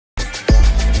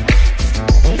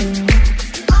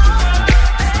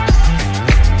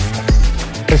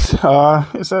It's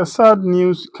a sad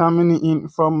news coming in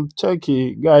from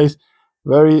Turkey, guys.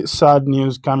 Very sad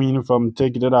news coming in from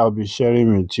Turkey that I'll be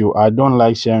sharing with you. I don't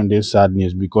like sharing this sad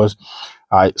news because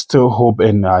I still hope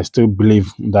and I still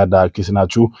believe that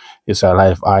Kisinachu is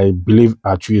alive. I believe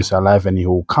Achu is alive and he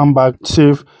will come back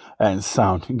safe and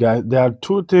sound. Guys, there are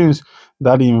two things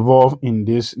that involve in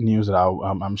this news that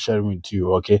I'm sharing with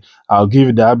you. Okay, I'll give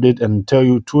you the update and tell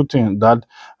you two things that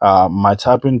might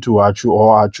happen to Achu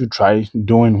or Achu try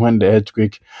doing when the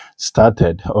earthquake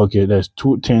started. Okay, there's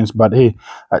two things, but hey,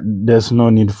 there's no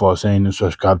need for saying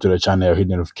subscribe to the channel, hit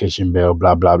notification bell,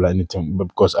 blah blah blah, anything.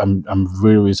 Because I'm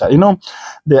very sad.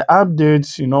 The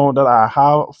updates that I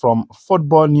have from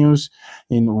football news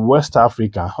in West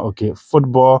Africa. Okay,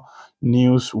 football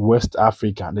news West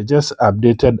Africa. They just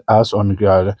updated us on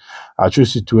Achu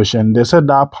situation. They said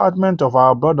the apartment of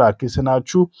our brother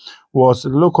Kisinachu was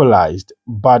localized,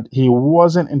 but he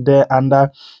wasn't there under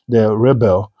the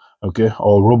rebel, okay,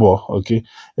 or Rubble, okay.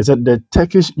 It said the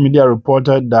Turkish media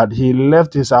reported that he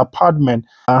left his apartment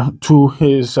to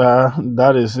his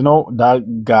that is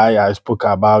that guy I spoke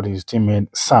about, his teammate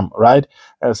Sam, right,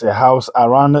 as a house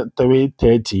around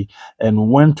 3:30 and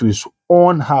went to his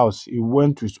own house. He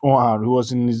went to his own house. He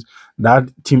was in his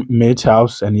that teammate's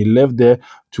house and he left there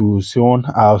to his own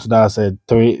house. That's at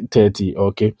 3:30,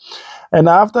 okay. And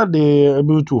after they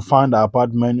able to find the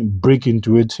apartment, break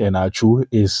into it, and Achu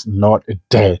is not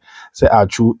there. Say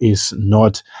Achu is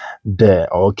not there.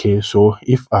 Okay, so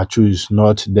if Achu is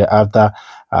not there after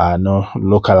no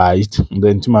localized,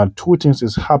 then two things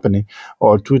is happening,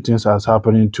 or two things are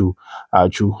happening to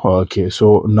Achu. Okay,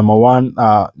 so number one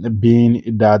being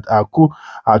that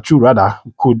Achu rather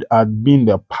could have been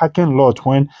the parking lot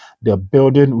when the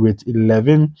building with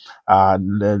 11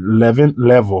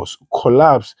 levels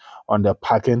collapsed on the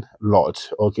parking lot.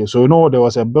 Okay, so there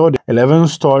was a building,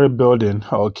 11-story building,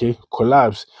 okay,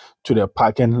 collapsed to the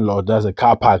parking lot. That's a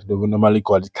car park. They would normally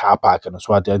call it car park and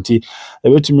so on. And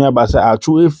every time I say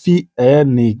actually fi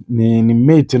ni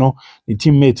mate, the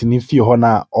teammate ni fi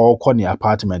hona or corny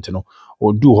apartment,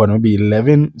 or do hona maybe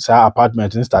 11 sa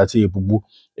apartment and start a bubu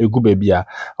a good baby a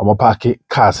park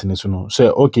cars in so.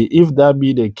 So okay, if that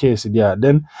be the case there,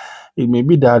 then it may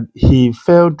be that he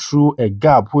fell through a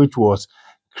gap which was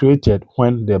created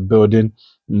when the building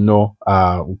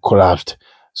collapsed.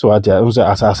 So at the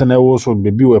assassin also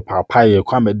maybe we papaya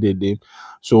kwame de.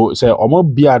 So say omo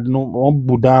biad no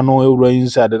budano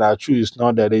inside and actually is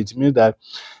not that. It means that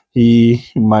he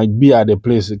might be at the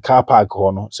place car park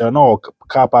or no. So no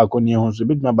car park on your so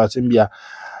bit number simbia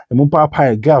emu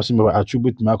papaya gaps in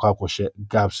attribute share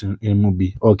gaps in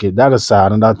movie. Okay, that is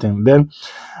another thing. Then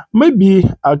maybe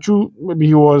maybe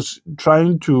he was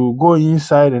trying to go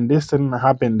inside and this thing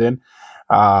happened. Then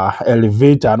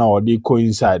elevator no or they go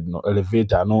inside no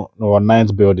elevator no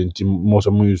ninth building most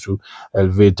of them use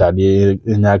elevator they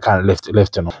can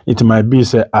left no. It might be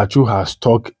say Achu has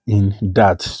stuck in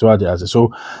that. So what they say.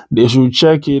 So they should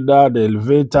check either the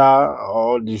elevator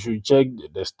or they should check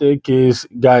the staircase,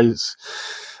 guys.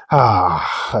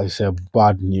 I said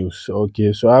bad news.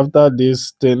 Okay, so after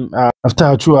this thing, after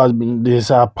Achu has been, this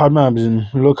apartment has been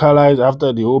localized,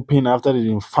 after the open, after they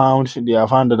been found, they have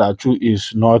found that Achu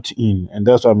is not in. And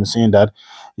that's why I'm saying that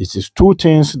it is two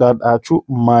things that Achu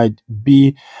might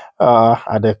be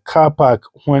at the car park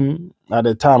when at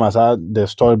the time as the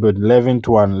story but 11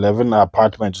 to 11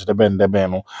 apartments the ben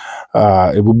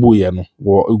ebubu ye no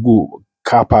wo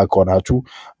car park on Achu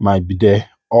might be there,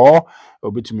 or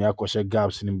obetumi akoshe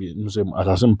gaps in be nsem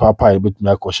asasem papa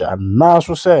obetumi akoshe and now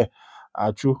so say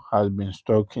Achu has been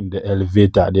stuck in the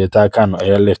elevator. The attacker no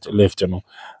left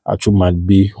Achu might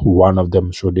be one of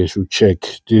them, so they should check.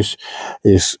 This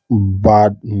is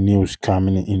bad news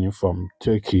coming in from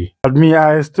Turkey. But me,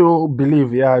 I still believe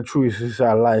Achu is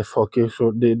alive. Okay,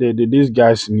 so these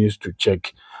guys needs to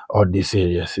check all these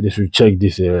areas. They should check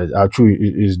these areas. Achu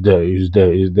is there.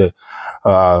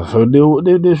 So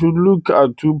they should look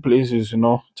at two places,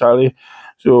 Charlie.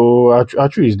 So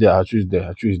Achu is there. Achu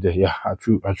is there. Yeah,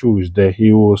 Achu is there.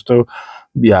 He will still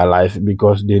be alive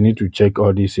because they need to check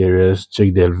all these areas,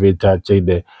 check the elevator, check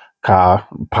the car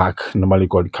park, normally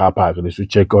called car park. They should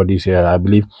check all these areas. I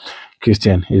believe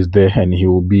Christian is there and he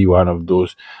will be one of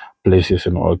those places.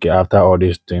 Okay, after all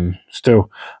this thing, still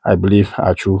I believe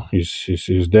Achu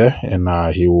is there and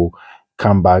he will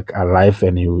come back alive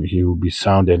and he will be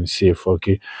sound and safe.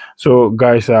 Okay, so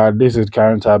guys, this is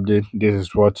current update. This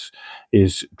is what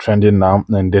is trending now,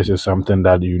 and this is something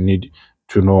that you need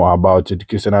to know about it.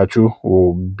 Christian Achu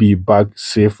will be back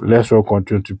safe. Let's all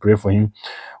continue to pray for him.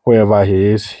 Wherever he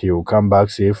is, he will come back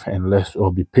safe, and let's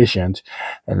all be patient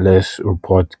and let's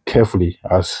report carefully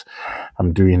as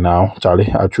I'm doing now. Charlie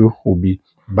Achu will be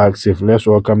back safe. Let's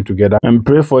all come together and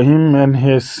pray for him and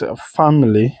his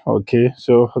family. Okay,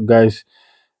 so guys,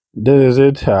 this is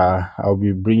it. I'll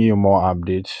be bringing you more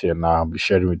updates, and I'll be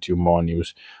sharing with you more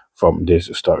news from this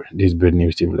story. This big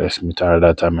news team. Let's meet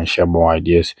another time and share more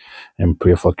ideas and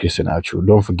pray for Chris and Atsu.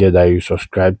 Don't forget that you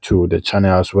subscribe to the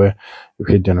channel as well. You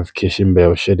hit the notification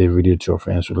bell, share the video to your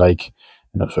friends, like,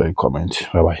 and also a comment.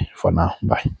 Bye bye for now.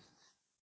 Bye.